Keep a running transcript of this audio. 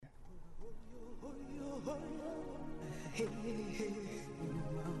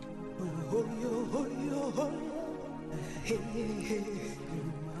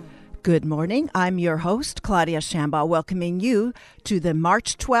Good morning. I'm your host, Claudia Shambaugh, welcoming you to the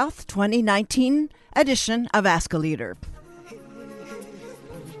March 12th, 2019 edition of Ask a Leader.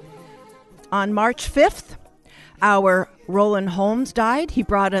 On March 5th, our Roland Holmes died. He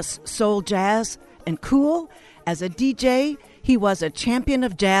brought us soul, jazz, and cool. As a DJ, he was a champion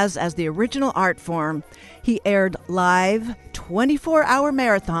of jazz as the original art form. He aired live 24-hour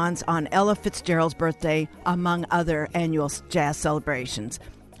marathons on Ella Fitzgerald's birthday, among other annual jazz celebrations.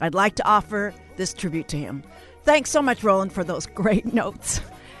 I'd like to offer this tribute to him. Thanks so much, Roland, for those great notes.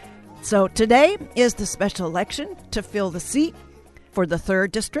 So today is the special election to fill the seat for the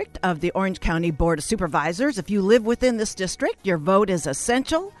 3rd District of the Orange County Board of Supervisors. If you live within this district, your vote is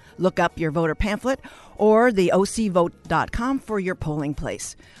essential. Look up your voter pamphlet or the ocvote.com for your polling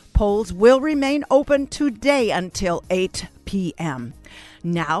place. Polls will remain open today until 8 p.m.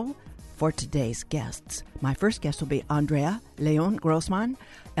 Now, for today's guests. My first guest will be Andrea Leon Grossman,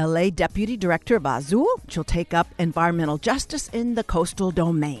 LA Deputy Director of Azul. She'll take up environmental justice in the coastal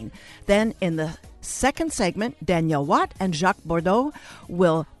domain. Then in the second segment, Danielle Watt and Jacques Bordeaux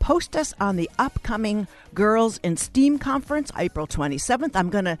will post us on the upcoming Girls in STEAM conference, April 27th. I'm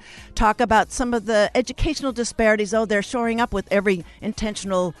going to talk about some of the educational disparities. Oh, they're shoring up with every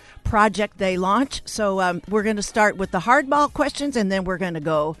intentional project they launch. So we're going to start with the hardball questions, and then we're going to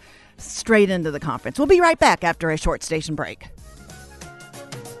go straight into the conference. We'll be right back after a short station break.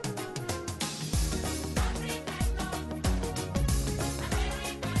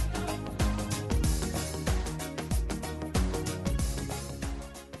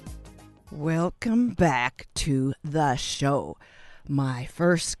 Welcome back to the show. My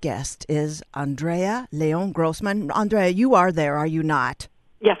first guest is Andrea Leon Grossman. Andrea, you are there, are you not?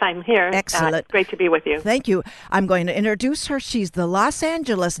 Yes, I'm here. Excellent. Great to be with you. Thank you. I'm going to introduce her. She's the Los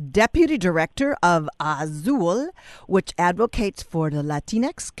Angeles Deputy Director of Azul, which advocates for the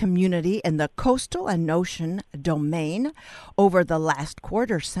Latinx community in the coastal and ocean domain. Over the last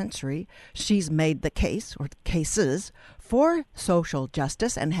quarter century, she's made the case, or cases, for social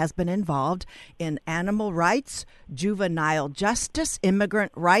justice and has been involved in animal rights, juvenile justice,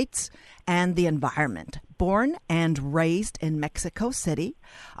 immigrant rights, and the environment. Born and raised in Mexico City,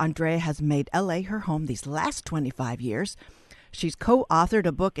 Andrea has made LA her home these last 25 years. She's co-authored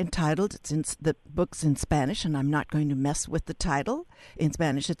a book entitled, the book's in Spanish, and I'm not going to mess with the title in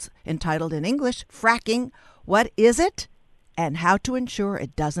Spanish. It's entitled in English, Fracking, What Is It? And How to Ensure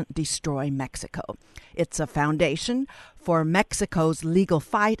It Doesn't Destroy Mexico. It's a foundation for Mexico's legal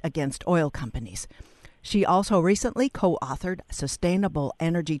fight against oil companies. She also recently co-authored Sustainable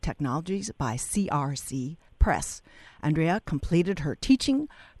Energy Technologies by CRC Press. Andrea completed her teaching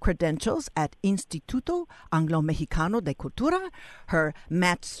credentials at Instituto Anglo-Mexicano de Cultura, her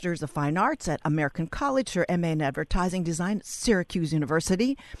Master's of Fine Arts at American College, her MA in Advertising Design at Syracuse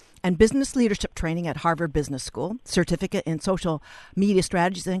University, and business leadership training at Harvard Business School, certificate in social media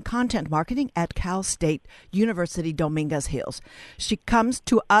strategies and content marketing at Cal State University, Dominguez Hills. She comes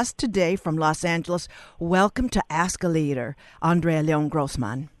to us today from Los Angeles. Welcome to Ask a Leader, Andrea Leon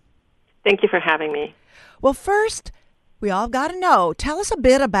Grossman. Thank you for having me. Well, first, we all got to know. Tell us a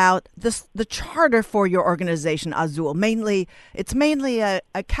bit about the charter for your organization, Azul. It's mainly a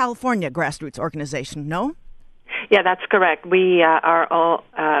California grassroots organization, no? Yeah, that's correct. We are all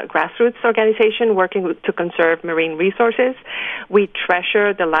a grassroots organization working to conserve marine resources. We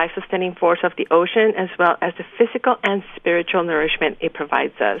treasure the life-sustaining force of the ocean as well as the physical and spiritual nourishment it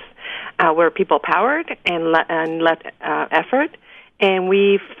provides us. We're people-powered and let effort, and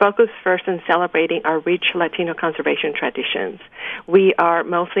we focus first on celebrating our rich Latino conservation traditions. We are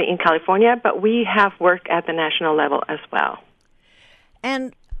mostly in California, but we have worked at the national level as well.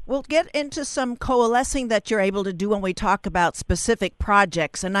 And we'll get into some coalescing that you're able to do when we talk about specific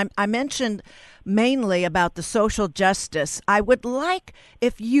projects. And I mentioned mainly about the social justice. I would like,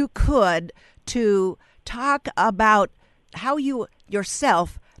 if you could, to talk about how you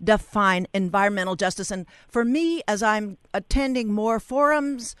yourself define environmental justice. And for me, as I'm attending more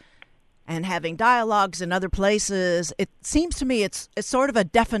forums and having dialogues in other places, it seems to me it's sort of a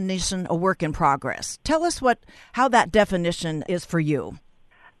definition, a work in progress. Tell us how that definition is for you.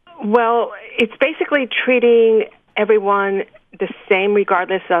 Well, it's basically treating everyone the same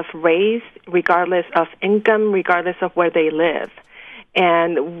regardless of race, regardless of income, regardless of where they live.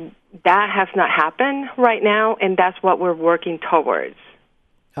 And that has not happened right now, and that's what we're working towards.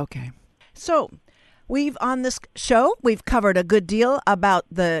 Okay. So on this show, we've covered a good deal about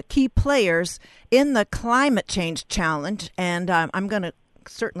the key players in the climate change challenge, and I'm going to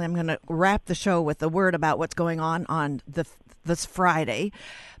certainly I'm going to wrap the show with a word about what's going on this Friday.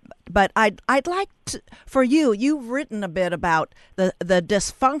 But I'd like to, for you've written a bit about the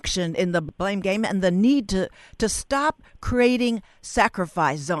dysfunction in the blame game and the need to stop creating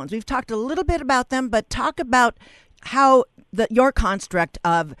sacrifice zones. We've talked a little bit about them, but talk about how your construct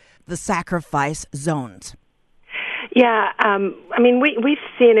of the sacrifice zones. Yeah, we've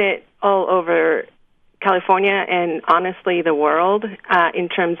seen it all over California and honestly the world in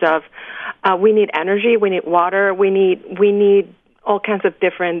terms of we need energy, we need water, we need all kinds of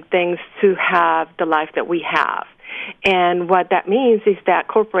different things to have the life that we have. And what that means is that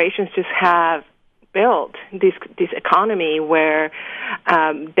corporations just have built this economy where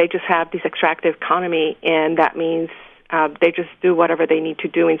they just have this extractive economy, and that means they just do whatever they need to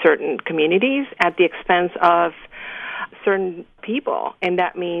do in certain communities at the expense of certain people, and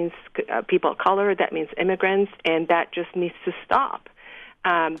that means people of color, that means immigrants, and that just needs to stop.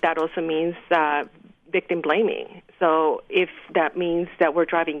 That also means victim blaming. So if that means that we're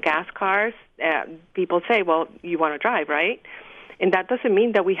driving gas cars, people say, well, you want to drive, right? And that doesn't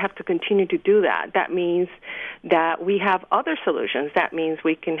mean that we have to continue to do that. That means that we have other solutions. That means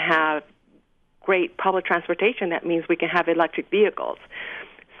we can have great public transportation. That means we can have electric vehicles.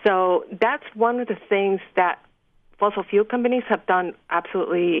 So that's one of the things that fossil fuel companies have done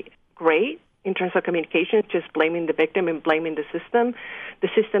absolutely great in terms of communication, just blaming the victim and blaming the system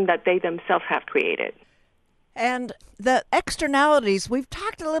that they themselves have created. And the externalities, we've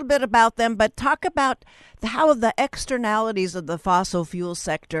talked a little bit about them, but talk about how the externalities of the fossil fuel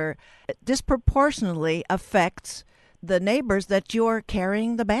sector disproportionately affects the neighbors that you're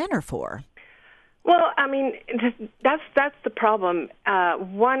carrying the banner for. Well, that's the problem.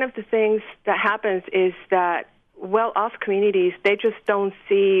 One of the things that happens is that well-off communities, they just don't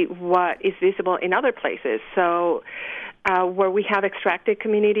see what is visible in other places. So where we have extracted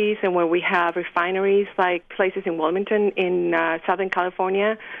communities and where we have refineries like places in Wilmington in Southern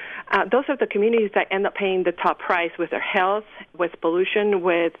California, those are the communities that end up paying the top price with their health, with pollution,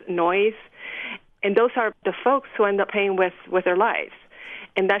 with noise. And those are the folks who end up paying with their lives.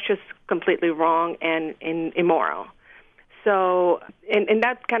 And that's just completely wrong and immoral. So, and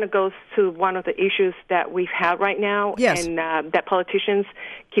that kind of goes to one of the issues that we've had right now, yes, and that politicians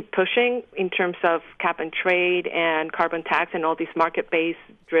keep pushing in terms of cap and trade and carbon tax and all these market-based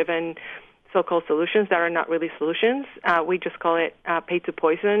driven so-called solutions that are not really solutions. We just call it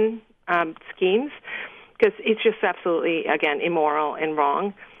pay-to-poison schemes, because it's just absolutely, again, immoral and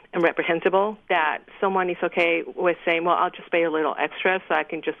wrong and reprehensible that someone is okay with saying, well, I'll just pay a little extra so I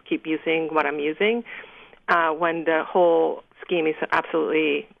can just keep using what I'm using, when the whole scheme is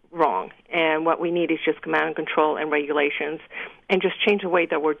absolutely wrong. And what we need is just command and control and regulations and just change the way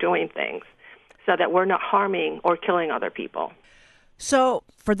that we're doing things so that we're not harming or killing other people. So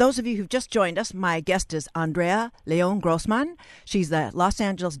for those of you who've just joined us, my guest is Andrea Leon Grossman. She's the Los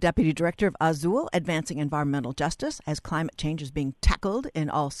Angeles Deputy Director of Azul, Advancing Environmental Justice, as climate change is being tackled in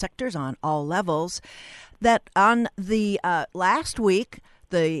all sectors on all levels. That on the last week,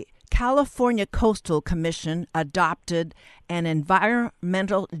 the California Coastal Commission adopted an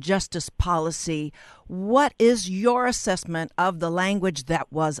environmental justice policy. What is your assessment of the language that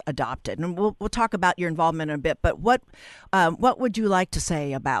was adopted? And we'll talk about your involvement in a bit, but what would you like to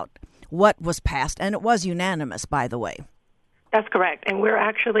say about what was passed? And it was unanimous, by the way. That's correct. And we're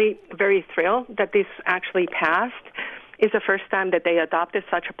actually very thrilled that this actually passed. It's the first time that they adopted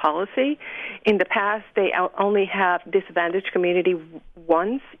such a policy. In the past, they only have disadvantaged community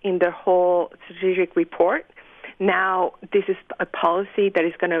once in their whole strategic report. Now, this is a policy that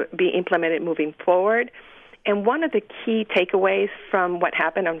is going to be implemented moving forward. And one of the key takeaways from what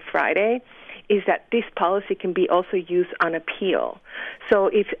happened on Friday is that this policy can be also used on appeal. So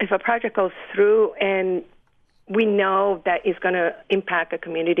if a project goes through and we know that it's going to impact a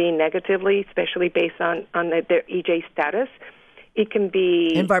community negatively, especially based on their EJ status, it can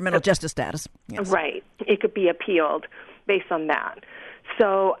be... Environmental justice status. Yes. Right. It could be appealed based on that.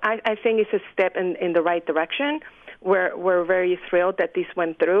 So I think it's a step in the right direction. We're very thrilled that this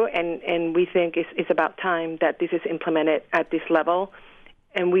went through, and we think it's about time that this is implemented at this level.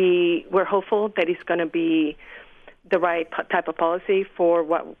 And we're hopeful that it's going to be the right type of policy for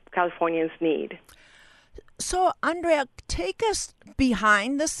what Californians need. So, Andrea, take us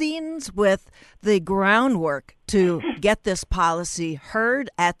behind the scenes with the groundwork to get this policy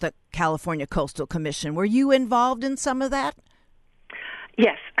heard at the California Coastal Commission. Were you involved in some of that?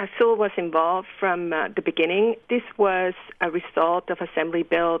 Yes, Azul was involved from the beginning. This was a result of Assembly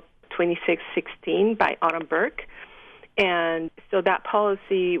Bill 2616 by Autumn Burke. And so that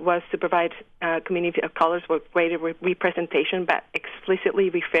policy was to provide community of colors with greater representation, but explicitly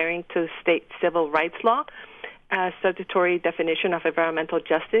referring to state civil rights law, statutory definition of environmental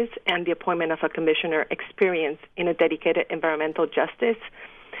justice, and the appointment of a commissioner experienced in a dedicated environmental justice.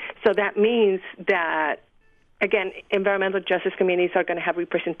 So that means that, again, environmental justice communities are going to have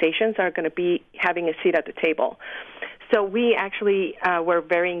representations, are going to be having a seat at the table. So we actually were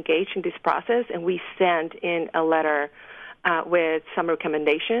very engaged in this process, and we sent in a letter with some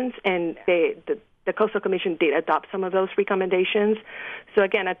recommendations, and the Coastal Commission did adopt some of those recommendations. So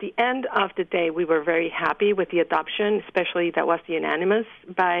again, at the end of the day, we were very happy with the adoption, especially that was unanimous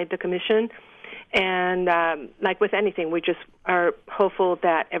by the Commission. And like with anything, we just are hopeful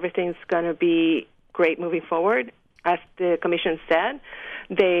that everything's going to be great moving forward. As the Commission said,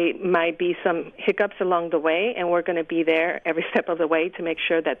 there might be some hiccups along the way, and we're going to be there every step of the way to make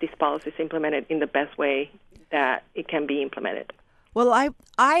sure that this policy is implemented in the best way that it can be implemented. Well,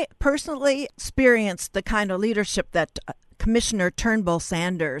 I personally experienced the kind of leadership that Commissioner Turnbull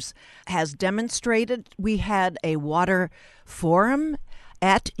Sanders has demonstrated. We had a water forum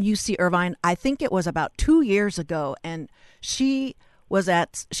at UC Irvine. I think it was about 2 years ago, and she was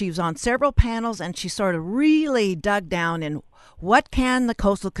on several panels, and she sort of really dug down in what can the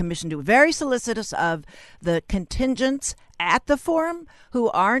Coastal Commission do. Very solicitous of the contingents at the forum who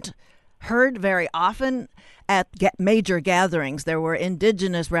aren't heard very often at major gatherings. There were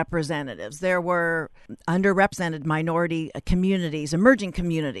indigenous representatives. There were underrepresented minority communities, emerging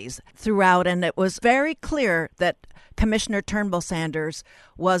communities throughout, and it was very clear that Commissioner Turnbull Sanders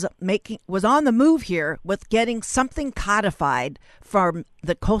was on the move here with getting something codified from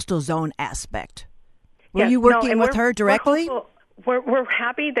the coastal zone aspect. Were you working with her directly? We're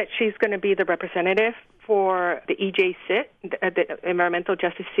happy that she's going to be the representative for the EJ seat, the Environmental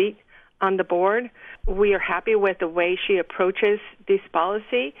Justice seat on the board. We are happy with the way she approaches this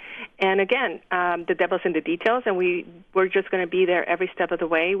policy. And again, the devil's in the details, and we're just going to be there every step of the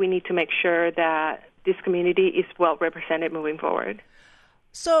way. We need to make sure that this community is well represented moving forward.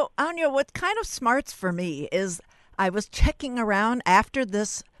 So, Anya, what kind of smarts for me is I was checking around after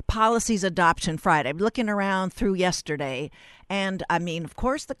this policy's adoption Friday, looking around through yesterday, and I mean, of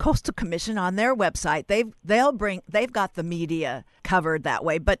course, the Coastal Commission on their website, they've got the media covered that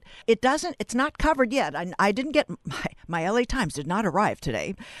way, but it's not covered yet. I didn't get my LA Times did not arrive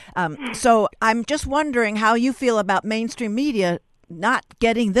today, so I'm just wondering how you feel about mainstream media not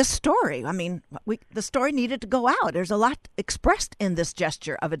getting this story. I mean, the story needed to go out. There's a lot expressed in this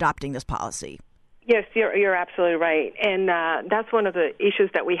gesture of adopting this policy. Yes, you're absolutely right. And that's one of the issues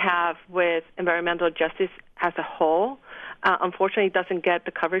that we have with environmental justice as a whole. Unfortunately, it doesn't get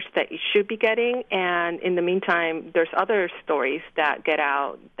the coverage that it should be getting. And in the meantime, there's other stories that get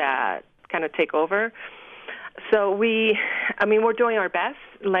out that kind of take over. So we're doing our best,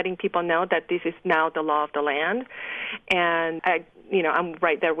 letting people know that this is now the law of the land. And I'm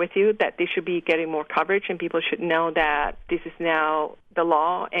right there with you that they should be getting more coverage, and people should know that this is now the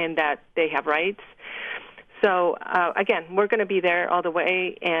law and that they have rights. So, again, we're going to be there all the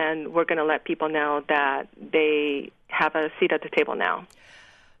way, and we're going to let people know that they have a seat at the table now.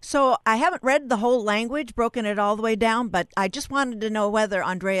 So I haven't read the whole language, broken it all the way down, but I just wanted to know whether,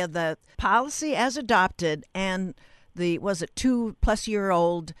 Andrea, the policy as adopted and the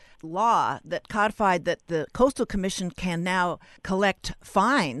 2+-year-old law that codified that the Coastal Commission can now collect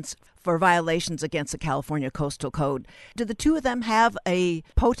fines for violations against the California Coastal Code. Do the two of them have a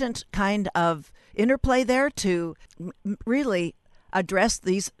potent kind of interplay there to really address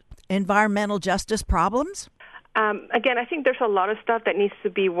these environmental justice problems? Again, I think there's a lot of stuff that needs to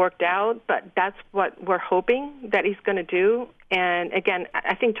be worked out, but that's what we're hoping that he's going to do. And again,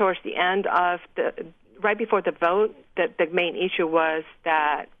 I think towards the end of right before the vote, the main issue was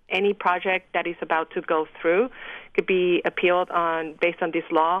that any project that is about to go through could be appealed on based on this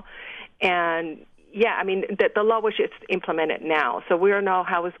law. And yeah, I mean, the law was just implemented now, so we don't know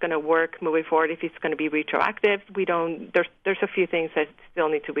how it's going to work moving forward. If it's going to be retroactive, we don't. There's a few things that still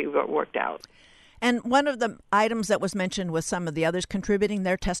need to be worked out. And one of the items that was mentioned with some of the others contributing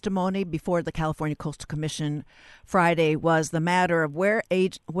their testimony before the California Coastal Commission Friday was the matter of where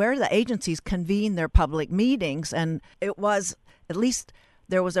the agencies convene their public meetings. And it was, at least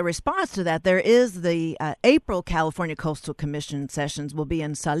there was a response to that. There is the April California Coastal Commission sessions will be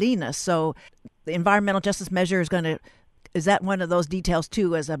in Salinas. So the environmental justice measure is that one of those details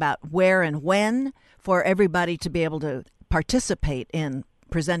too, is about where and when for everybody to be able to participate in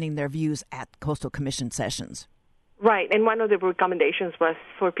presenting their views at Coastal Commission sessions. Right, and one of the recommendations was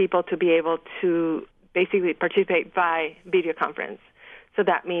for people to be able to basically participate by video conference. So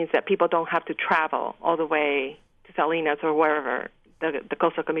that means that people don't have to travel all the way to Salinas or wherever the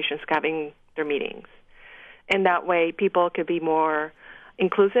Coastal Commission is having their meetings. And that way people could be more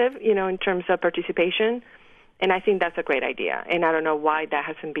inclusive, in terms of participation. And I think that's a great idea. And I don't know why that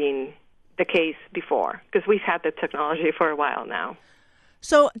hasn't been the case before, because we've had the technology for a while now.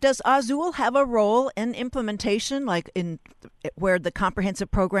 So does Azul have a role in implementation, like in where the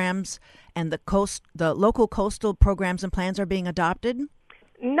comprehensive programs and the local coastal programs and plans are being adopted?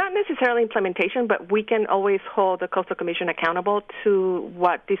 Not necessarily implementation, but we can always hold the Coastal Commission accountable to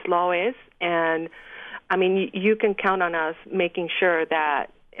what this law is. And, I mean, you can count on us making sure that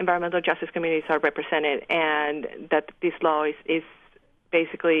environmental justice communities are represented and that this law is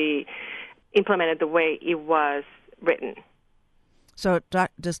basically implemented the way it was written. So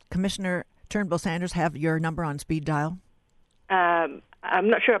does Commissioner Turnbull Sanders have your number on speed dial? I'm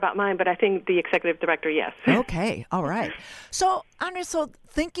not sure about mine, but I think the executive director, yes. Okay, all right. So, Andrea,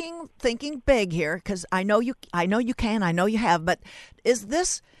 thinking big here, because I know you can, I know you have, but is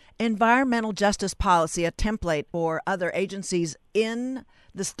this environmental justice policy a template for other agencies in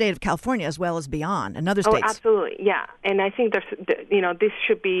the state of California as well as beyond and other states? Oh, absolutely, yeah. And I think this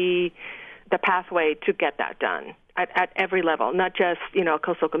should be the pathway to get that done at every level, not just,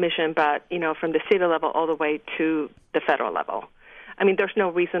 Coastal Commission, but, from the city level all the way to the federal level. I mean, there's no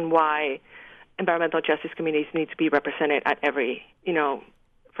reason why environmental justice communities need to be represented at every,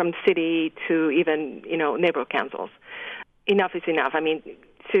 from city to even, neighborhood councils. Enough is enough. I mean,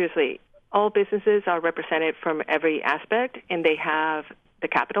 seriously, all businesses are represented from every aspect, and they have the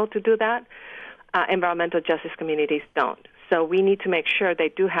capital to do that. Environmental justice communities don't. So we need to make sure they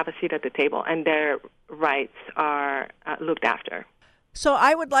do have a seat at the table and their rights are looked after. So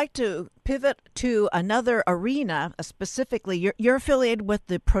I would like to pivot to another arena, specifically. You're affiliated with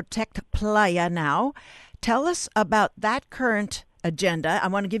the Protect Playa now. Tell us about that current agenda. I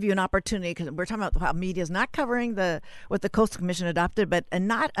want to give you an opportunity because we're talking about how media is not covering what the Coastal Commission adopted, but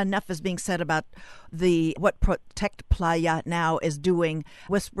not enough is being said about what Protect Playa now is doing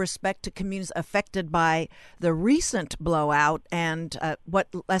with respect to communities affected by the recent blowout and what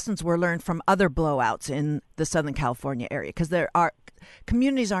lessons were learned from other blowouts in the Southern California area, because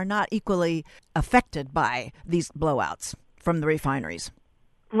communities are not equally affected by these blowouts from the refineries.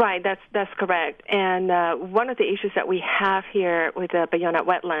 Right, that's correct. And one of the issues that we have here with the Bayona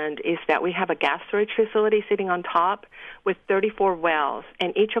wetland is that we have a gas storage facility sitting on top with 34 wells,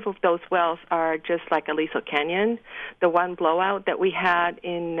 and each of those wells are just like Aliso Canyon, the one blowout that we had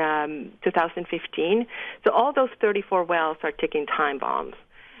in 2015. So all those 34 wells are ticking time bombs.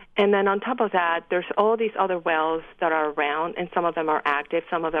 And then on top of that, there's all these other wells that are around, and some of them are active,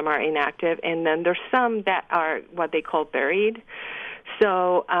 some of them are inactive, and then there's some that are what they call buried.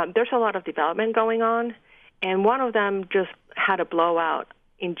 So there's a lot of development going on, and one of them just had a blowout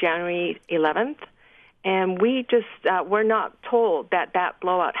in January 11th, and we just were not told that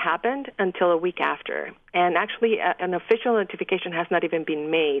blowout happened until a week after. And actually, an official notification has not even been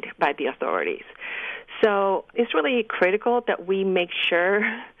made by the authorities. So it's really critical that we make sure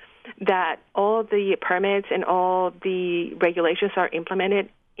that all the permits and all the regulations are implemented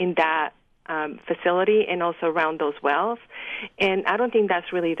in that facility and also around those wells. And I don't think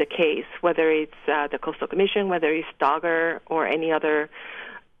that's really the case, whether it's the Coastal Commission, whether it's Dogger or any other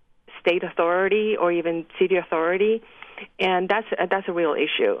state authority or even city authority. And that's a real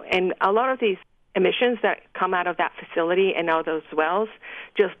issue. And a lot of these emissions that come out of that facility and out of those wells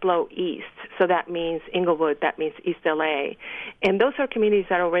just blow east. So that means Inglewood, that means East LA. And those are communities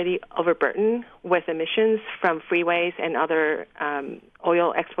that are already overburdened with emissions from freeways and other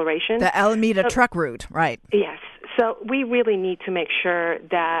oil exploration. The Alameda truck route, right. Yes. So we really need to make sure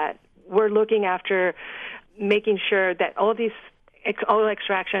that we're looking after making sure that all these oil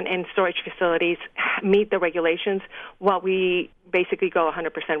extraction and storage facilities meet the regulations while we basically go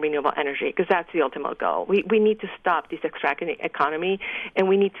 100% renewable energy, because that's the ultimate goal. We need to stop this extracting economy, and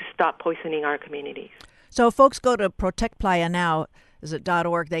we need to stop poisoning our communities. So if folks go to Protect Playa Now, is it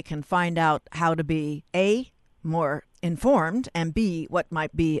 .org, they can find out how to be, A, more informed, and B, what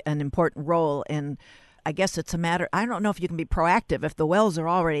might be an important role in, I guess it's a matter, I don't know if you can be proactive if the wells are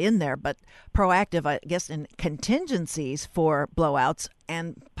already in there, but proactive, I guess, in contingencies for blowouts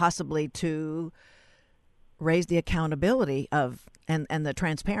and possibly to raise the accountability of and the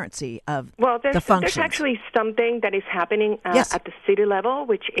transparency of the functions. There's actually something that is happening at the city level,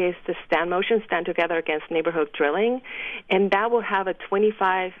 which is the Stand Together Against Neighborhood Drilling, and that will have a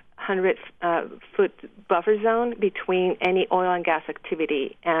 2,500-foot buffer zone between any oil and gas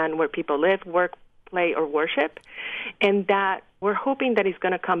activity and where people live, work, play, or worship, and that we're hoping that it's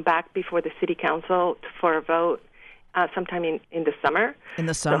going to come back before the city council for a vote sometime in the summer. In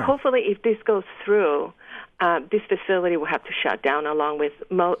the summer. So hopefully if this goes through, this facility will have to shut down along with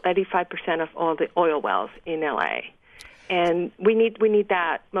 85% of all the oil wells in LA. And we need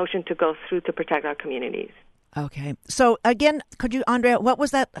that motion to go through to protect our communities. Okay. So again, could you, Andrea, what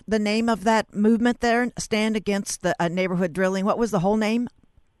was the name of that movement there? Stand Against the Neighborhood Drilling. What was the whole name?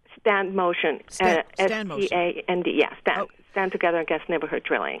 Stand Motion. Stand Motion. STAND. Yeah, Stand. Oh. Stand Together Against Neighborhood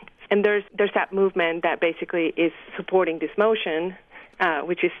Drilling. And there's that movement that basically is supporting this motion,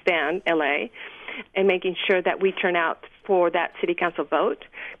 which is Stand LA, and making sure that we turn out for that city council vote,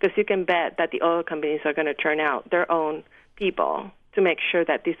 because you can bet that the oil companies are going to turn out their own people to make sure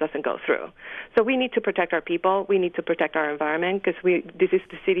that this doesn't go through. So we need to protect our people. We need to protect our environment, because this is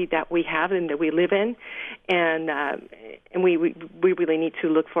the city that we have and that we live in, and we really need to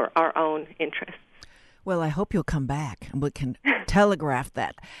look for our own interests. Well, I hope you'll come back and we can telegraph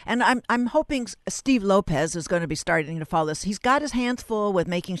that. And I'm hoping Steve Lopez is going to be starting to follow this. He's got his hands full with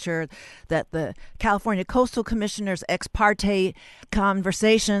making sure that the California Coastal Commissioner's ex parte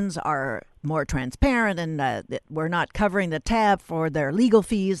conversations are more transparent, and that we're not covering the tab for their legal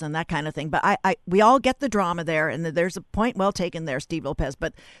fees and that kind of thing. But we all get the drama there, and there's a point well taken there, Steve Lopez.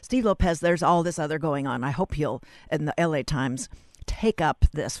 But Steve Lopez, there's all this other going on. I hope he'll, in the LA Times, take up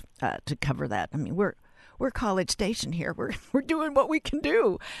this to cover that. I mean, we're College Station here. We're doing what we can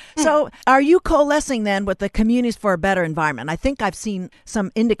do. So are you coalescing then with the Communities for a Better Environment? I think I've seen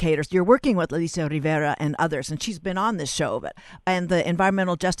some indicators. You're working with Alicia Rivera and others, and she's been on this show, and the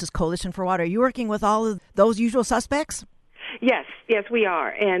Environmental Justice Coalition for Water. Are you working with all of those usual suspects? Yes, we are.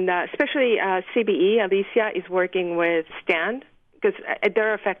 And especially CBE, Alicia, is working with STAND, because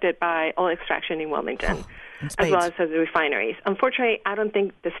they're affected by oil extraction in Wilmington. As well as the refineries. Unfortunately, I don't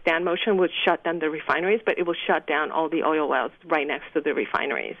think the Stand motion would shut down the refineries, but it will shut down all the oil wells right next to the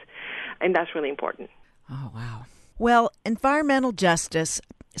refineries. And that's really important. Oh, wow. Well, environmental justice,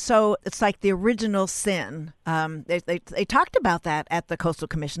 so it's like the original sin. They talked about that at the Coastal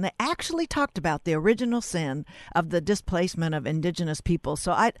Commission. They actually talked about the original sin of the displacement of indigenous people.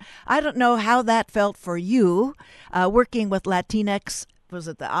 So I don't know how that felt for you, working with Latinx. Was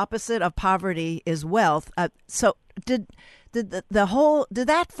it the opposite of poverty is wealth? So did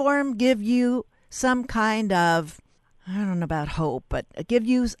that forum give you some kind of, I don't know about hope, but give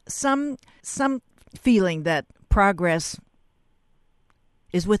you some feeling that progress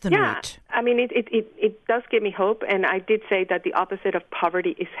is within reach? I mean, it does give me hope, and I did say that the opposite of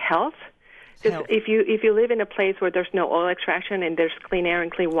poverty is health. Because if you live in a place where there's no oil extraction and there's clean air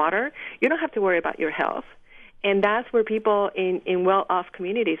and clean water, you don't have to worry about your health. And that's where people in well-off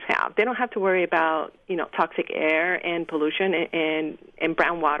communities have. They don't have to worry about, toxic air and pollution and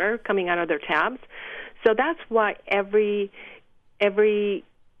brown water coming out of their taps. So that's why every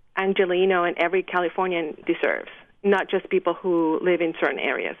Angelino and every Californian deserves, not just people who live in certain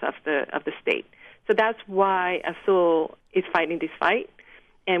areas of the state. So that's why Azul is fighting this fight,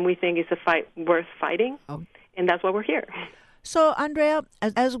 and we think it's a fight worth fighting, and that's why we're here. So, Andrea,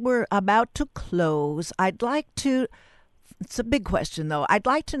 as we're about to close, I'd like to, it's a big question though, I'd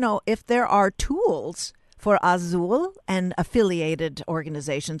like to know if there are tools for Azul and affiliated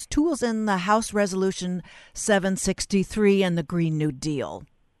organizations, tools in the House Resolution 763 and the Green New Deal.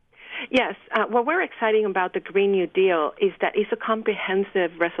 Yes. What we're exciting about the Green New Deal is that it's a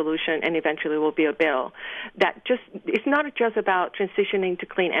comprehensive resolution and eventually will be a bill that it's not just about transitioning to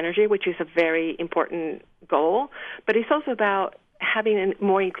clean energy, which is a very important goal, but it's also about having a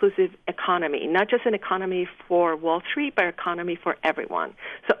more inclusive economy, not just an economy for Wall Street, but economy for everyone.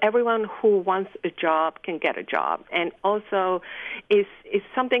 So everyone who wants a job can get a job, and also is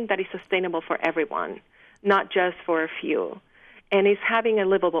something that is sustainable for everyone, not just for a few. And is having a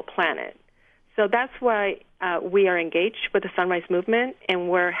livable planet. So that's why we are engaged with the Sunrise Movement, and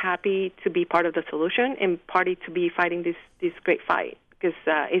we're happy to be part of the solution and party to be fighting this great fight, because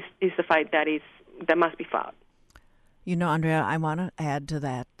it's a fight that must be fought. Andrea, I want to add to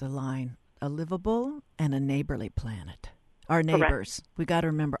that the line, a livable and a neighborly planet. Our neighbors. Correct. We got to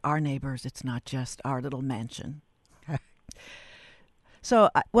remember our neighbors. It's not just our little mansion.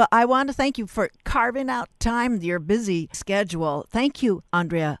 So, I want to thank you for carving out time, your busy schedule. Thank you,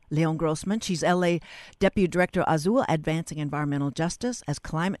 Andrea Leon Grossman. She's LA Deputy Director Azul, Advancing Environmental Justice as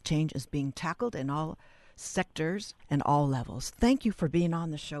climate change is being tackled in all sectors and all levels. Thank you for being on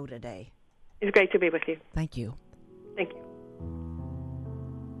the show today. It's great to be with you. Thank you. Thank you.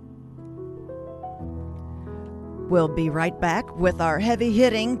 We'll be right back with our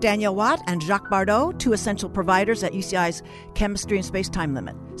heavy-hitting Danielle Watt and Jacques Bardot, two essential providers at UCI's Chemistry and Space-Time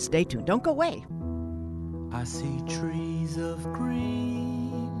Limit. Stay tuned. Don't go away. I see trees of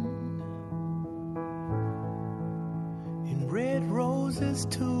green and red roses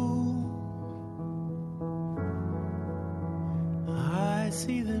too.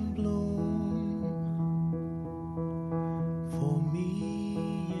 see them bloom for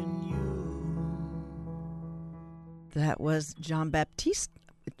me and you. That was Jean Baptiste.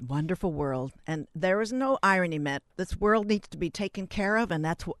 Wonderful world, and there is no irony meant. This world needs to be taken care of, and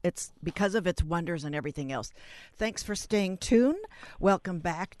it's because of its wonders and everything else. Thanks for staying tuned. Welcome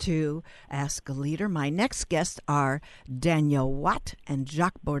back to Ask a Leader. My next guests are Danielle Watt and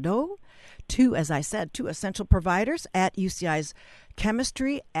Jacques Bordeaux, two essential providers at UCI's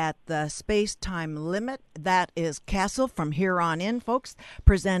Chemistry at the Space-Time Limit. That is CASTLE from here on in, folks,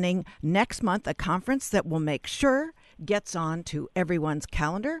 presenting next month a conference that will make sure gets on to everyone's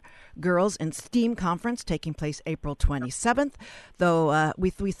calendar. Girls in STEAM Conference taking place April 27th, though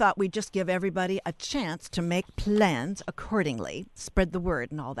we thought we'd just give everybody a chance to make plans accordingly, spread the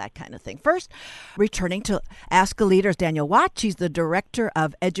word and all that kind of thing. First, returning to Ask a Leader is Danielle Watt. She's the Director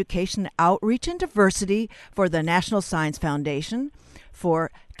of Education Outreach and Diversity for the National Science Foundation for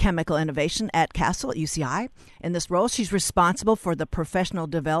Chemical Innovation at CASTLE at UCI. In this role, she's responsible for the professional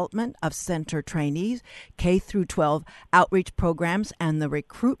development of center trainees, K through 12 outreach programs, and the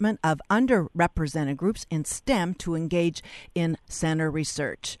recruitment of underrepresented groups in STEM to engage in center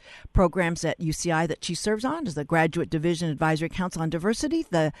research. Programs at UCI that she serves on is the Graduate Division Advisory Council on Diversity,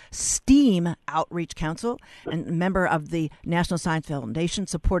 the STEAM Outreach Council, and member of the National Science Foundation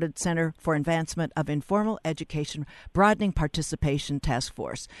supported Center for Advancement of Informal Education Broadening Participation Task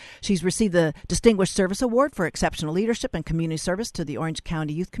Force. She's received the Distinguished Service Award for Exceptional Leadership and Community Service to the Orange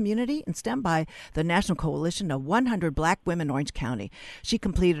County Youth Community in STEM by the National Coalition of 100 Black Women in Orange County. She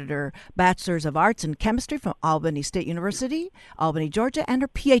completed her Bachelor's of Arts in Chemistry from Albany State University, Albany, Georgia, and her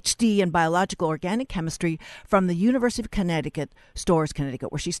PhD in Biological Organic Chemistry from the University of Connecticut, Storrs,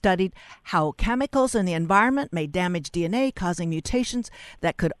 Connecticut, where she studied how chemicals in the environment may damage DNA, causing mutations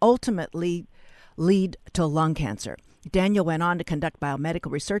that could ultimately lead to lung cancer. Danielle went on to conduct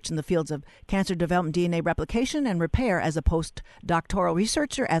biomedical research in the fields of cancer development, DNA replication, and repair as a postdoctoral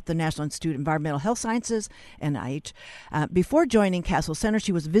researcher at the National Institute of Environmental Health Sciences, NIH. Before joining Castle Center,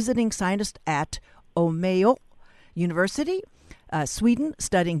 she was visiting scientist at Umeå University, Sweden,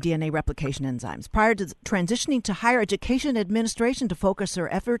 studying DNA replication enzymes. Prior to transitioning to higher education administration to focus her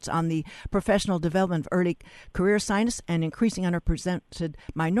efforts on the professional development of early career scientists and increasing underrepresented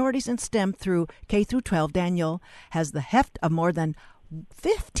minorities in STEM through K through 12, Danielle has the heft of more than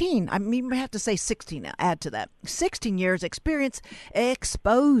 15, I mean, we have to say 16, add to that, 16 years experience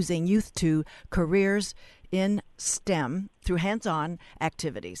exposing youth to careers in STEM through hands-on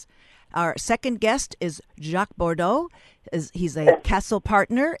activities. Our second guest is Jacques Bordeaux. He's a CASTLE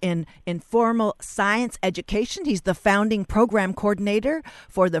partner in informal science education. He's the founding program coordinator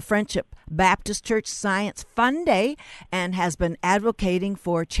for the Friendship Baptist Church Science Fun Day and has been advocating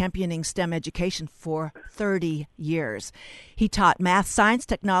for championing STEM education for 30 years. He taught math, science,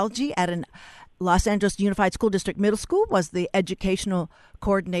 technology at an Los Angeles Unified School District Middle School, was the educational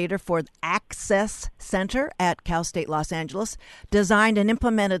coordinator for the Access Center at Cal State Los Angeles, designed and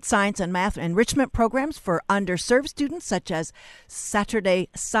implemented science and math enrichment programs for underserved students such as Saturday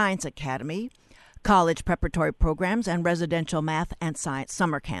Science Academy, college preparatory programs, and residential math and science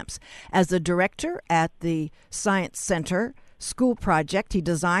summer camps. As the director at the Science Center School Project, he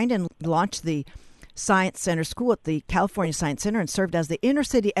designed and launched the Science Center School at the California Science Center and served as the Inner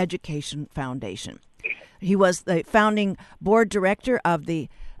City Education Foundation. He was the founding board director of the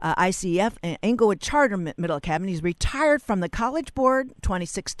ICF Englewood Charter Middle Academy. He's retired from the College Board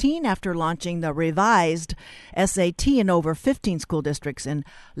 2016 after launching the revised SAT in over 15 school districts in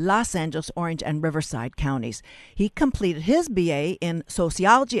Los Angeles, Orange, and Riverside counties. He completed his BA in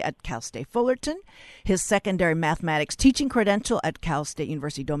sociology at Cal State Fullerton, his secondary mathematics teaching credential at Cal State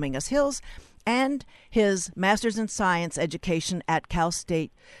University Dominguez Hills, and his master's in science education at Cal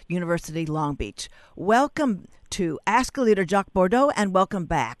State University Long Beach. Welcome to Ask a Leader, Jacques Bordeaux, and welcome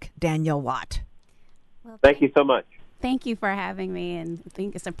back, Danielle Watt. Well, Thank you so much. Thank you for having me, and I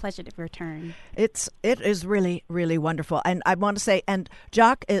think it's a pleasure to return. It is really, really wonderful. And I want to say, and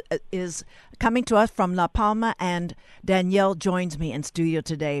Jacques is coming to us from La Palma, and Danielle joins me in studio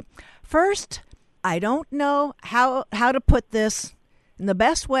today. First, I don't know how to put this in the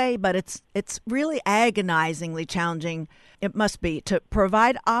best way, but it's really agonizingly challenging, it must be, to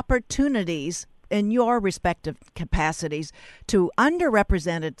provide opportunities in your respective capacities to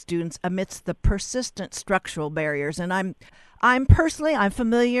underrepresented students amidst the persistent structural barriers. And I'm personally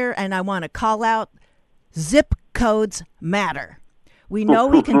familiar, and I want to call out zip codes matter. We know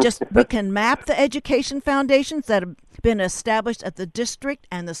we can map the education foundations that have been established at the district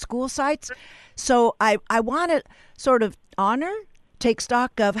and the school sites. So I want to sort of take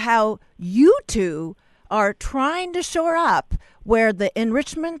stock of how you two are trying to shore up where the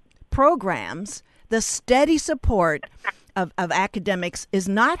enrichment programs, the steady support of academics is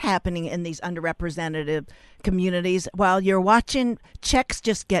not happening in these underrepresented communities, while you're watching checks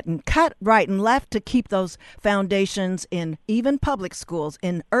just getting cut right and left to keep those foundations in even public schools,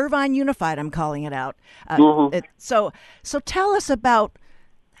 in Irvine Unified, I'm calling it out. So tell us about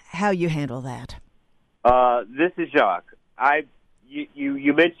how you handle that. This is Jacques.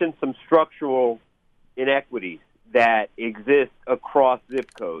 You mentioned some structural inequities that exist across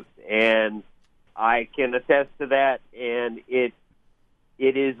zip codes, and I can attest to that, and it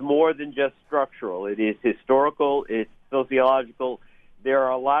is more than just structural. It is historical, it's sociological. There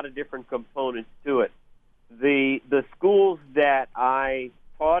are a lot of different components to it. The schools that I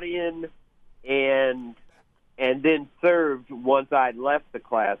taught in and then served once I'd left the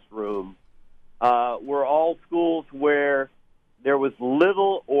classroom were all schools where there was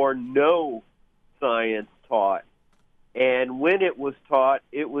little or no science taught. And when it was taught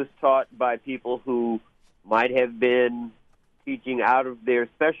by people who might have been teaching out of their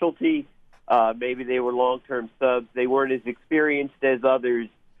specialty. Maybe they were long-term subs. They weren't as experienced as others.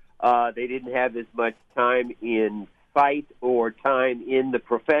 They didn't have as much time in fight or time in the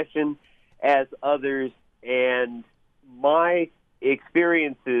profession as others. And my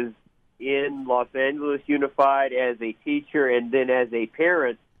experiences in Los Angeles Unified as a teacher and then as a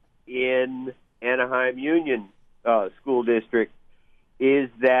parent in Anaheim Union School District is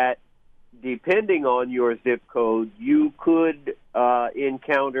that depending on your zip code, you could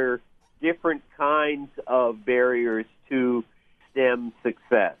encounter different kinds of barriers to STEM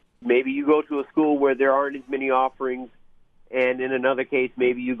success. Maybe you go to a school where there aren't as many offerings, and in another case,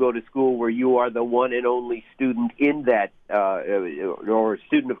 maybe you go to school where you are the one and only student in that, or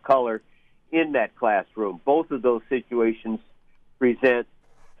student of color in that classroom. Both of those situations present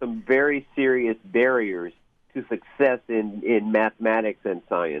some very serious barriers to success in mathematics and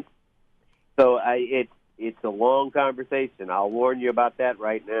science. So it's a long conversation. I'll warn you about that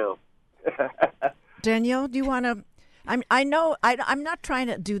right now. Danielle, do you want to? I know I'm not trying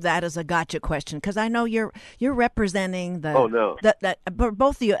to do that as a gotcha question, because I know you're representing the. Oh no. That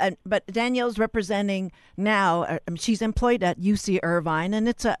both of you, but Danielle's representing now. She's employed at UC Irvine, and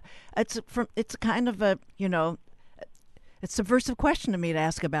it's kind of a it's a subversive question to me to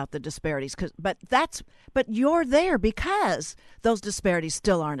ask about the disparities. But you're there because those disparities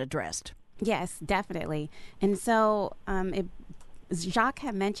still aren't addressed. Yes, definitely. And so Jacques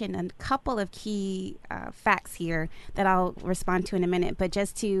had mentioned a couple of key facts here that I'll respond to in a minute, but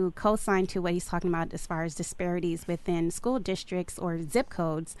just to co-sign to what he's talking about as far as disparities within school districts or zip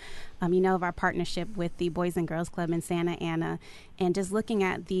codes, of our partnership with the Boys and Girls Club in Santa Ana, and just looking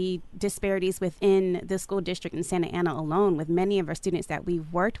at the disparities within the school district in Santa Ana alone, with many of our students that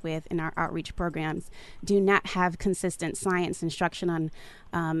we've worked with in our outreach programs do not have consistent science instruction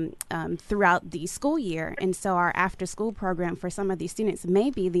on throughout the school year. And so our after-school program for some of these students may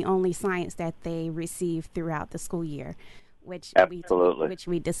be the only science that they receive throughout the school year, which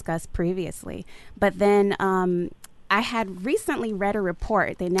we discussed previously. But then I had recently read a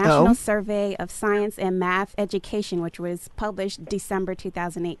report, the National Survey of Science and Math Education, which was published December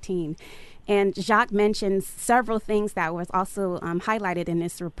 2018. And Jacques mentions several things that was also highlighted in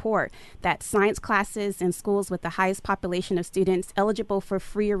this report, that science classes in schools with the highest population of students eligible for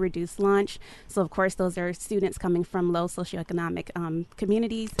free or reduced lunch. So, of course, those are students coming from low socioeconomic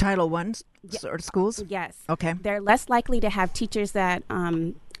communities. Title I sort of schools? Yes. Okay. They're less likely to have teachers that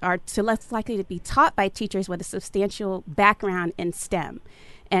less likely to be taught by teachers with a substantial background in STEM.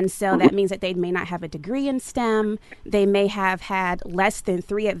 And so that means that they may not have a degree in STEM. They may have had less than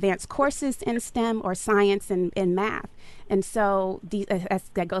 3 advanced courses in STEM or science and math. And so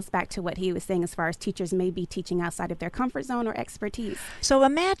that goes back to what he was saying as far as teachers may be teaching outside of their comfort zone or expertise. So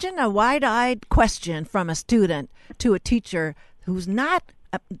imagine a wide-eyed question from a student to a teacher who's not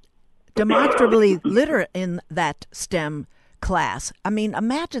demonstrably literate in that STEM class. I mean,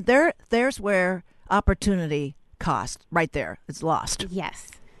 imagine there's where opportunity cost right there. It's lost.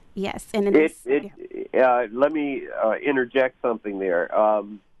 Yes, and let me interject something there.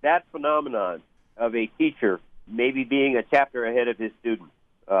 That phenomenon of a teacher maybe being a chapter ahead of his student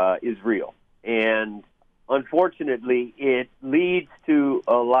is real, and unfortunately, it leads to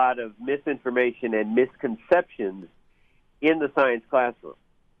a lot of misinformation and misconceptions in the science classroom.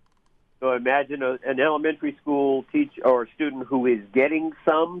 So imagine an elementary school teacher or student who is getting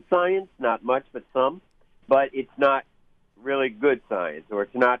some science, not much, but some, but it's not really good science, or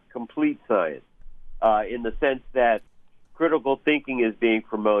it's not complete science, in the sense that critical thinking is being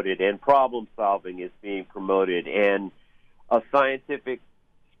promoted and problem solving is being promoted, and a scientific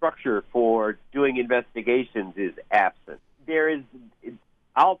structure for doing investigations is absent.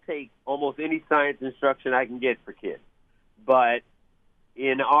 I'll take almost any science instruction I can get for kids. But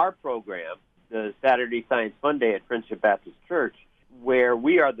in our program, the Saturday Science Fun Day at Friendship Baptist Church, where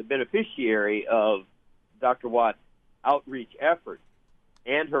we are the beneficiary of Dr. Watt's outreach efforts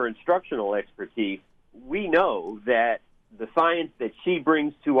and her instructional expertise, we know that the science that she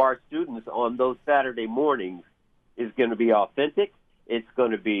brings to our students on those Saturday mornings is going to be authentic. It's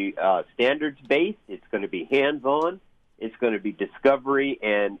going to be standards-based. It's going to be hands-on. It's going to be discovery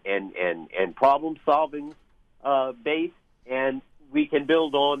and problem-solving based, and we can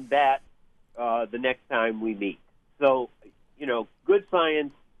build on that the next time we meet. So, good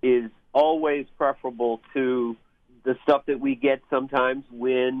science is always preferable to the stuff that we get sometimes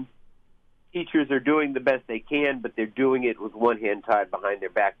when teachers are doing the best they can, but they're doing it with one hand tied behind their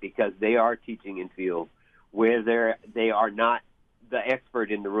back because they are teaching in fields where they are not the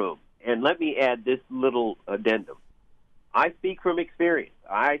expert in the room. And let me add this little addendum. I speak from experience.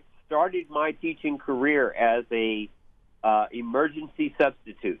 I started my teaching career as a emergency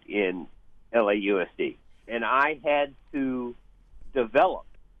substitute in LAUSD, and I had to develop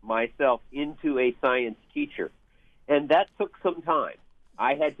myself into a science teacher, and that took some time.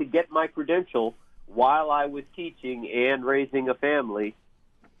 I had to get my credential while I was teaching and raising a family,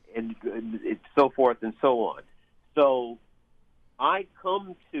 and so forth and so on. So I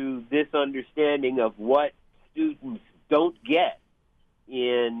come to this understanding of what students don't get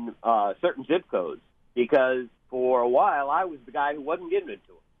in certain zip codes, because for a while I was the guy who wasn't getting it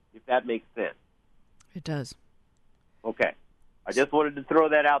to them, if that makes sense. It does. Okay. I just wanted to throw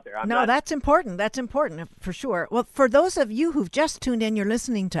that out there. That's important. That's important for sure. Well, for those of you who've just tuned in, you're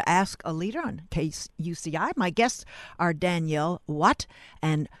listening to Ask a Leader on Case UCI. My guests are Danielle Watt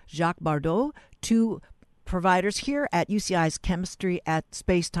and Jacques Bardot, two providers here at UCI's Chemistry at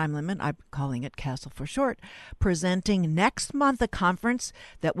Space-Time Limit, I'm calling it CASTLE for short, presenting next month a conference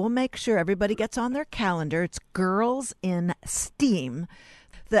that will make sure everybody gets on their calendar. It's Girls in STEAM.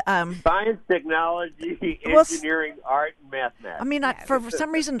 Science, technology, engineering, art, and mathematics. I mean, for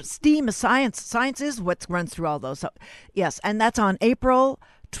some reason, STEAM is science. Science is what runs through all those. So, yes, and that's on April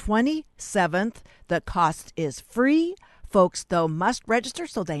 27th. The cost is free. Folks, though, must register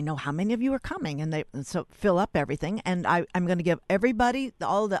so they know how many of you are coming, and so fill up everything. And I'm going to give everybody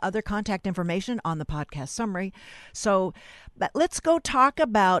all the other contact information on the podcast summary. So but let's go talk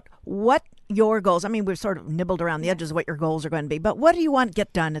about what your goals. I mean, we've sort of nibbled around the edges of what your goals are going to be, but what do you want to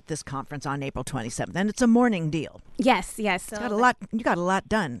get done at this conference on April 27th? And it's a morning deal. Yes. So you got a lot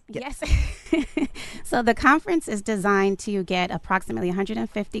done. Yes. So the conference is designed to get approximately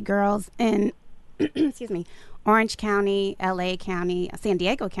 150 girls in, excuse me, Orange County, LA County, San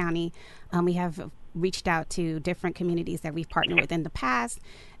Diego County. We have reached out to different communities that we've partnered with in the past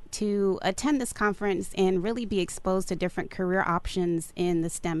to attend this conference and really be exposed to different career options in the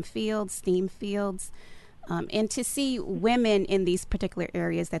STEM fields, STEAM fields, and to see women in these particular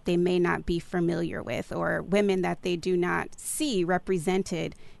areas that they may not be familiar with, or women that they do not see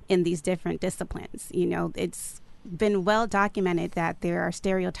represented in these different disciplines. It's been well documented that there are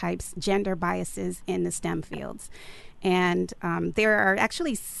stereotypes, gender biases in the STEM fields. And there are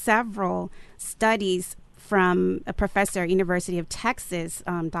actually several studies from a professor at University of Texas,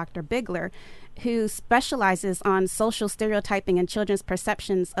 Dr. Bigler, who specializes on social stereotyping and children's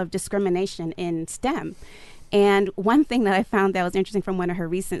perceptions of discrimination in STEM. And one thing that I found that was interesting from one of her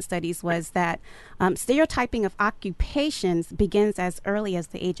recent studies was that stereotyping of occupations begins as early as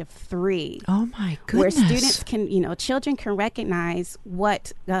the age of 3. Oh, my goodness. Where students can, children can recognize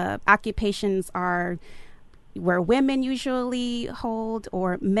what occupations are, where women usually hold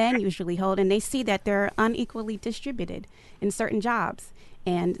or men usually hold, and they see that they're unequally distributed in certain jobs,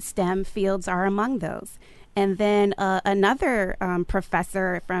 and STEM fields are among those. And then another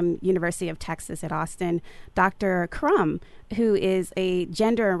professor from University of Texas at Austin, Dr. Crum, who is a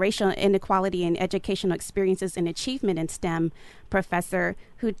gender and racial inequality and educational experiences and achievement in STEM professor,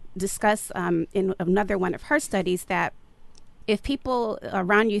 who discussed in another one of her studies that if people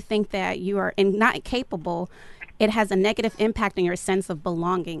around you think that you are not capable, it has a negative impact on your sense of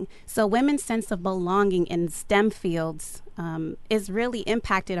belonging. So women's sense of belonging in STEM fields is really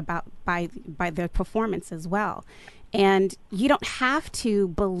impacted by their performance as well. And you don't have to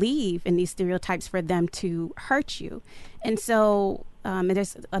believe in these stereotypes for them to hurt you. And so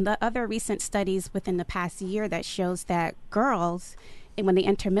there's other recent studies within the past year that shows that girls And when they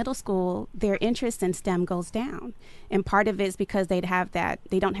enter middle school, their interest in STEM goes down. And part of it is because they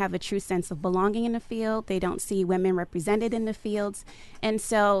don't have a true sense of belonging in the field. They don't see women represented in the fields. And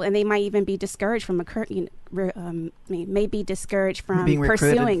they might even be discouraged from may be discouraged from being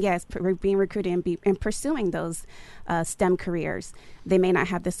pursuing, recruited. being recruited and pursuing those STEM careers. They may not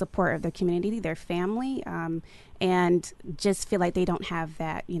have the support of their community, their family, and just feel like they don't have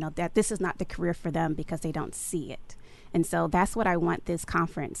that, that this is not the career for them because they don't see it. And so that's what I want this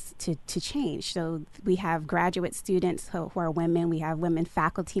conference to change. So we have graduate students who are women. We have women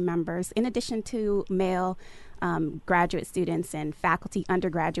faculty members, in addition to male graduate students and faculty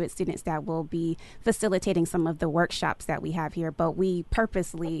undergraduate students that will be facilitating some of the workshops that we have here. But we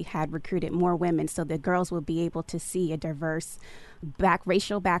purposely had recruited more women so the girls will be able to see a diverse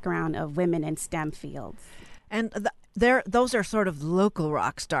racial background of women in STEM fields. And those are sort of local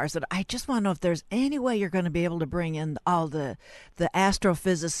rock stars that I just want to know if there's any way you're going to be able to bring in all the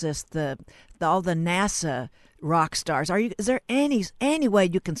astrophysicists, all the NASA rock stars. Is there any way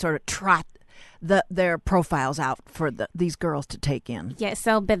you can sort of trot their profiles out for these girls to take in? Yeah,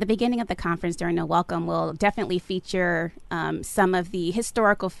 so at the beginning of the conference during the welcome, we'll definitely feature some of the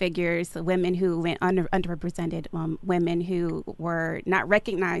historical figures, women who went underrepresented, women who were not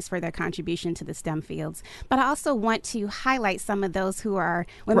recognized for their contribution to the STEM fields. But I also want to highlight some of those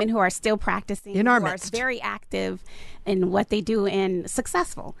women who are still practicing, in our who midst, are very active in what they do and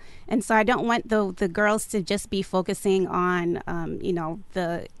successful. And so I don't want the girls to just be focusing on,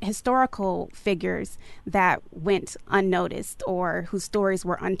 the historical figures that went unnoticed or whose stories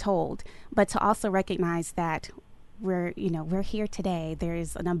were untold, but to also recognize that we're here today.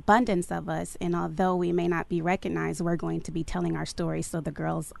 There's an abundance of us, and although we may not be recognized, we're going to be telling our stories so the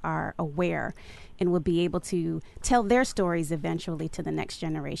girls are aware and will be able to tell their stories eventually to the next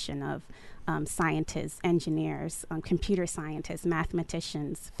generation of scientists, engineers, computer scientists,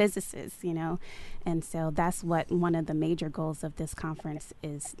 mathematicians, physicists, And so that's what one of the major goals of this conference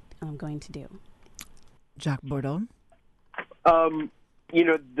is going to do. Jacques Bourdon? The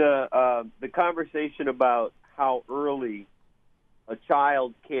conversation about how early a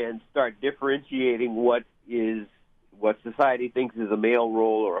child can start differentiating what society thinks is a male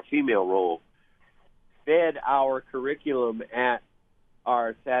role or a female role fed our curriculum at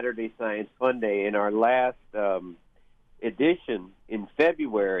our Saturday Science Fun Day. In our last edition in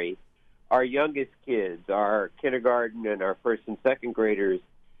February, our youngest kids, our kindergarten and our first and second graders,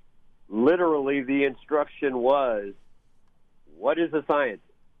 literally the instruction was, what is a scientist?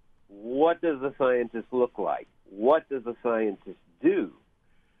 What does a scientist look like? What does a scientist do?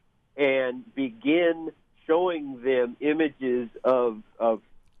 And begin showing them images of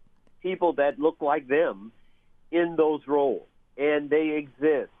people that look like them in those roles. And they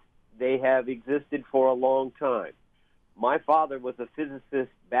exist. They have existed for a long time. My father was a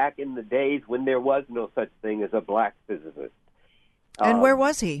physicist back in the days when there was no such thing as a black physicist. And where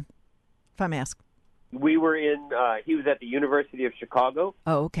was he, if I may ask? We were he was at the University of Chicago.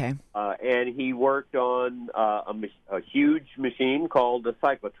 Oh, okay. And he worked on a huge machine called a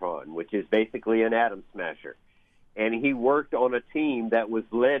cyclotron, which is basically an atom smasher. And he worked on a team that was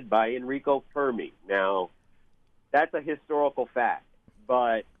led by Enrico Fermi. Now, that's a historical fact,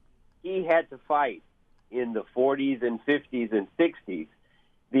 but he had to fight in the 40s and 50s and 60s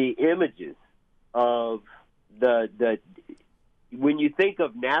the images of the when you think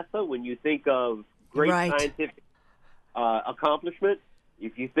of NASA, when you think of great scientific accomplishment,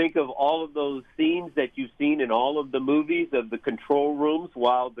 if you think of all of those scenes that you've seen in all of the movies of the control rooms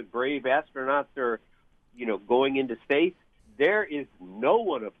while the brave astronauts are, going into space, there is no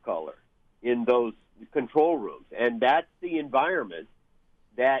one of color in those control rooms. And that's the environment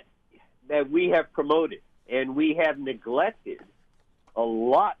that we have promoted. And we have neglected a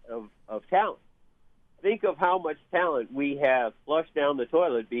lot of talent. Think of how much talent we have flushed down the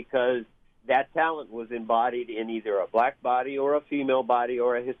toilet because that talent was embodied in either a black body or a female body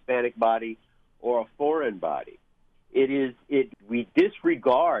or a Hispanic body or a foreign body. We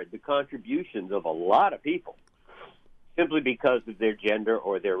disregard the contributions of a lot of people simply because of their gender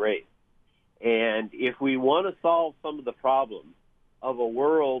or their race. And if we want to solve some of the problems of a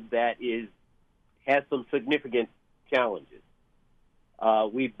world that has some significant challenges,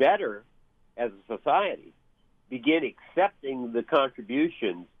 we better, as a society, begin accepting the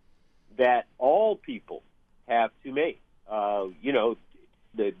contributions that all people have to make.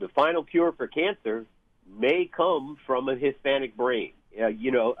 The final cure for cancer may come from a Hispanic brain.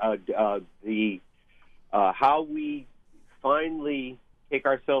 How we finally take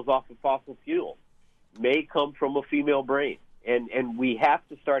ourselves off of fossil fuel may come from a female brain. And we have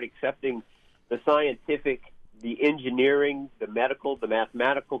to start accepting the scientific the engineering, the medical, the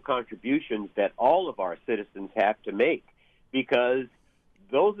mathematical contributions that all of our citizens have to make, because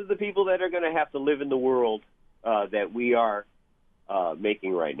those are the people that are going to have to live in the world that we are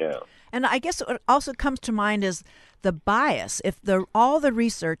making right now. And I guess what also comes to mind is the bias. If all the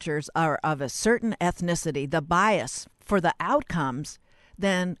researchers are of a certain ethnicity, the bias for the outcomes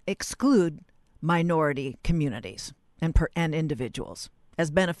then exclude minority communities and individuals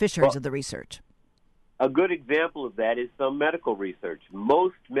as beneficiaries of the research. A good example of that is some medical research.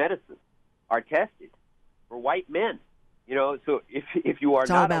 Most medicines are tested for white men. So if you are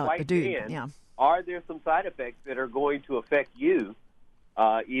not a white man, are there some side effects that are going to affect you,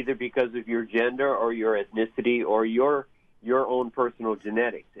 either because of your gender or your ethnicity or your own personal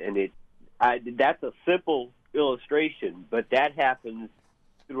genetics? And that's a simple illustration, but that happens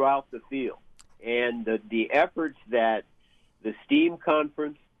throughout the field. And the efforts that the STEAM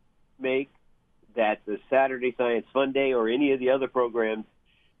conference make, that the Saturday Science Fun Day or any of the other programs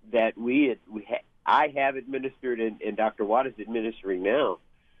that I have administered and Dr. Watt is administering now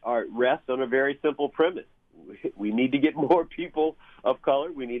rest on a very simple premise. We need to get more people of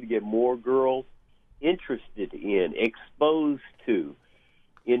color. We need to get more girls interested in, exposed to,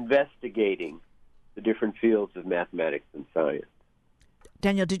 investigating the different fields of mathematics and science.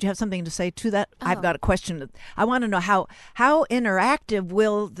 Daniel, did you have something to say to that? Oh. I've got a question. I want to know how interactive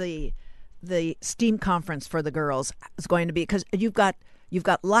will the STEAM conference for the girls is going to be, because you've got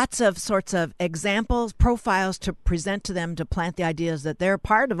lots of sorts of examples, profiles to present to them to plant the ideas that they're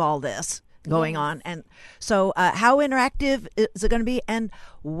part of all this going on. And so how interactive is it going to be, and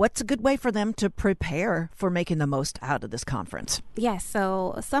what's a good way for them to prepare for making the most out of this conference? Yes,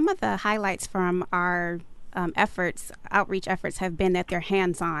 so some of the highlights from our outreach efforts have been that they're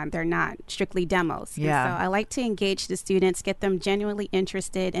hands-on. They're not strictly demos. Yeah. And so I like to engage the students, get them genuinely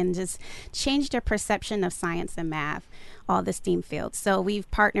interested, and just change their perception of science and math, all the STEAM fields. So we've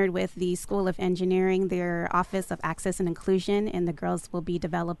partnered with the School of Engineering, their Office of Access and Inclusion, and the girls will be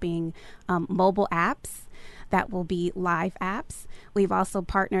developing mobile apps that will be live apps. We've also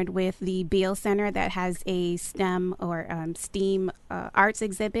partnered with the Beal Center that has a STEM or STEAM arts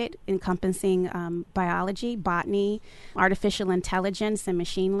exhibit encompassing biology, botany, artificial intelligence, and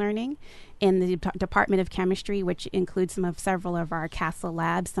machine learning. In the Department of Chemistry, which includes several of our Castle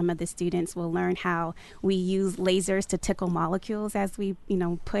labs, some of the students will learn how we use lasers to tickle molecules, as we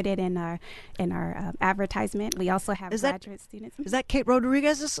put it in our advertisement. We also have graduate students. Is that Kate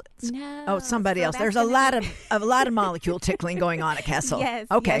Rodriguez? No. Oh, somebody else. There's a lot of molecule tickling going on at Castle. Yes.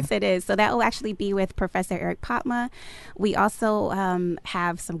 Okay. Yes, it is. So that will actually be with Professor Eric Potma. We also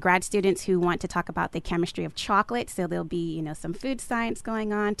have some grad students who want to talk about the chemistry of chocolate. So there'll be some food science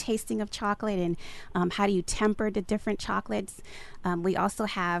going on, tasting of chocolate, and how do you temper the different chocolates. We also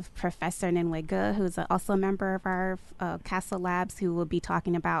have Professor Nenwega, who's also a member of our Castle Labs, who will be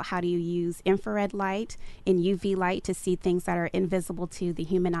talking about how do you use infrared light and UV light to see things that are invisible to the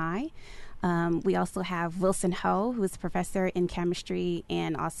human eye. We also have Wilson Ho, who is a professor in chemistry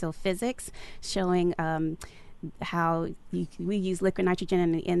and also physics, showing how we use liquid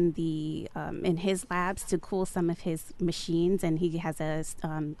nitrogen in his labs to cool some of his machines, and he has a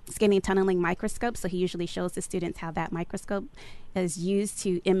scanning tunneling microscope, so he usually shows the students how that microscope is used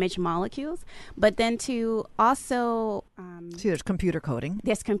to image molecules. But then to also there's computer coding.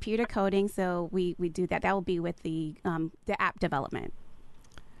 There's computer coding, so we do that. That will be with the app development.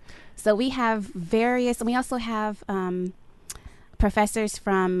 So we have various, and we also have professors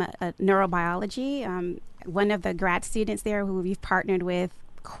from neurobiology. One of the grad students there who we've partnered with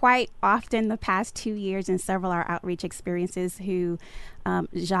quite often the past 2 years in several of our outreach experiences, who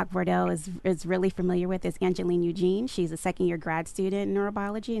Jacques Bordeaux is really familiar with, is Angeline Eugene. She's a second-year grad student in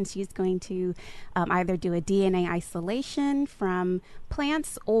neurobiology, and she's going to either do a DNA isolation from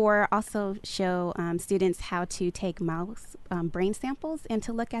plants or also show students how to take mouse brain samples and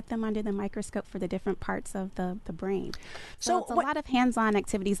to look at them under the microscope for the different parts of the brain. So it's a lot of hands-on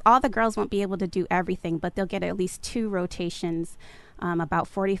activities. All the girls won't be able to do everything, but they'll get at least 2 rotations about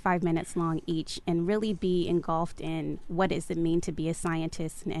 45 minutes long each, and really be engulfed in what does it mean to be a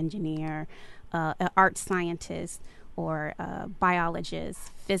scientist, an engineer, an art scientist, or a biologist,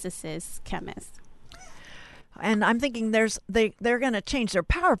 physicist, chemist. And I'm thinking they're going to change their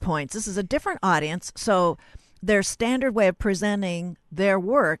PowerPoints. This is a different audience, so their standard way of presenting their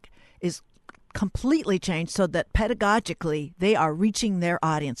work is completely changed so that pedagogically they are reaching their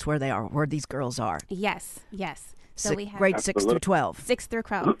audience where these girls are. Yes. So we have grade 6 through 12. 6 through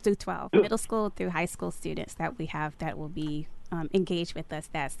 12, middle school through high school students that we have that will be engaged with us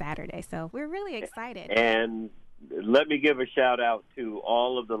that Saturday. So we're really excited. And let me give a shout out to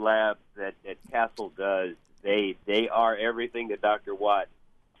all of the labs that Castle does. They are everything that Dr. Watt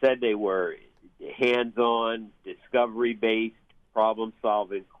said they were: hands-on, discovery-based,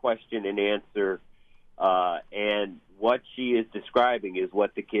 problem-solving, question and answer. And what she is describing is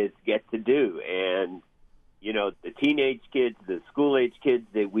what the kids get to do. And, you know, the teenage kids, the school-age kids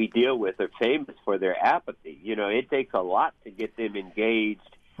that we deal with are famous for their apathy. You know, it takes a lot to get them engaged.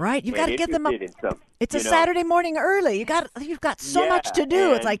 Right, you got to get them up. It's a you know, Saturday morning early. You've got so much to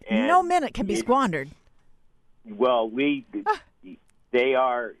do. It's like no minute can be squandered. Well,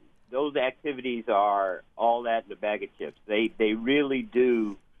 those activities are all that in a bag of chips. They really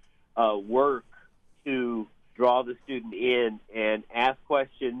do work to draw the student in and ask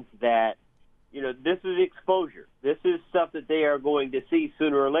questions that, you know, this is exposure. This is stuff that they are going to see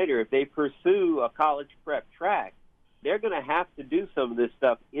sooner or later. If they pursue a college prep track, they're going to have to do some of this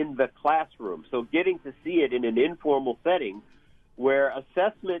stuff in the classroom. So getting to see it in an informal setting where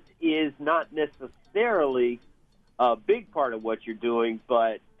assessment is not necessarily a big part of what you're doing,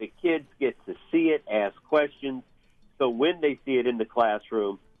 but the kids get to see it, ask questions. So when they see it in the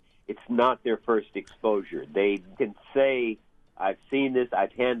classroom, it's not their first exposure. They can say, I've seen this,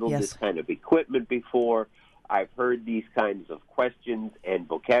 I've handled this kind of equipment before, I've heard these kinds of questions and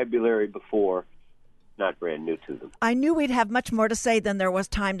vocabulary before. Not brand new to them. I knew we'd have much more to say than there was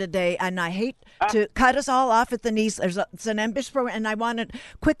time today, and I hate to cut us all off at the knees. It's an ambitious program, and I wanted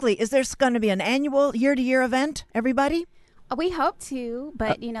quickly, is there going to be an annual year-to-year event, everybody? We hope to,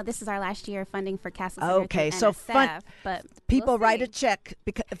 but you know, this is our last year of funding for Castle Center. Okay, so but people write a check,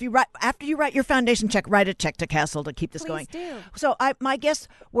 because if you after you write your foundation check, write a check to Castle to keep this going. Do. So my guests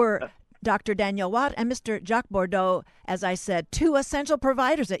were Dr. Danielle Watt and Mr. Jacques Bordeaux, as I said, two essential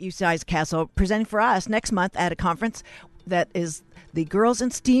providers at UCI's Castle, presenting for us next month at a conference that is the Girls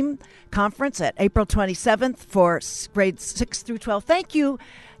in STEAM Conference at April 27th for grades 6 through 12. Thank you,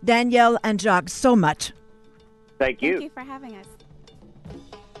 Danielle and Jacques, so much. Thank you. Thank you for having us.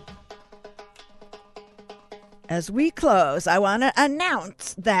 As we close, I want to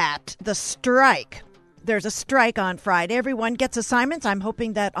announce that there's a strike on Friday. Everyone gets assignments. I'm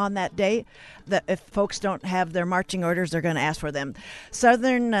hoping that on that day, that if folks don't have their marching orders, they're going to ask for them.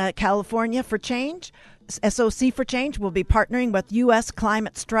 Southern California for Change, SOC for Change, will be partnering with U.S.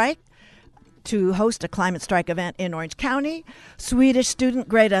 Climate Strike to host a climate strike event in Orange County. Swedish student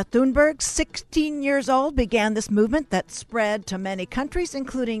Greta Thunberg, 16 years old, began this movement that spread to many countries,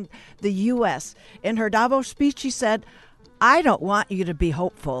 including the U.S. In her Davos speech, she said, "I don't want you to be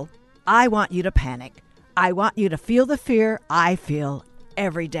hopeful. I want you to panic. I want you to feel the fear I feel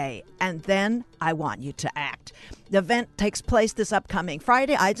every day, and then I want you to act." The event takes place this upcoming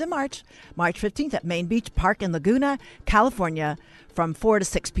Friday, Ides of March 15th at Main Beach Park in Laguna, California, from 4 to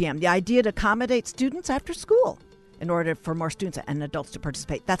 6 p.m. The idea to accommodate students after school in order for more students and adults to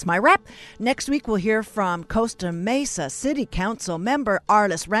participate. That's my wrap. Next week, we'll hear from Costa Mesa City Council member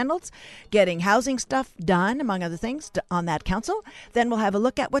Arliss Reynolds, getting housing stuff done, among other things, on that council. Then we'll have a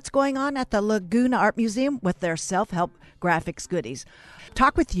look at what's going on at the Laguna Art Museum with their self-help graphics goodies.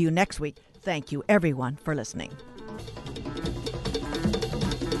 Talk with you next week. Thank you, everyone, for listening.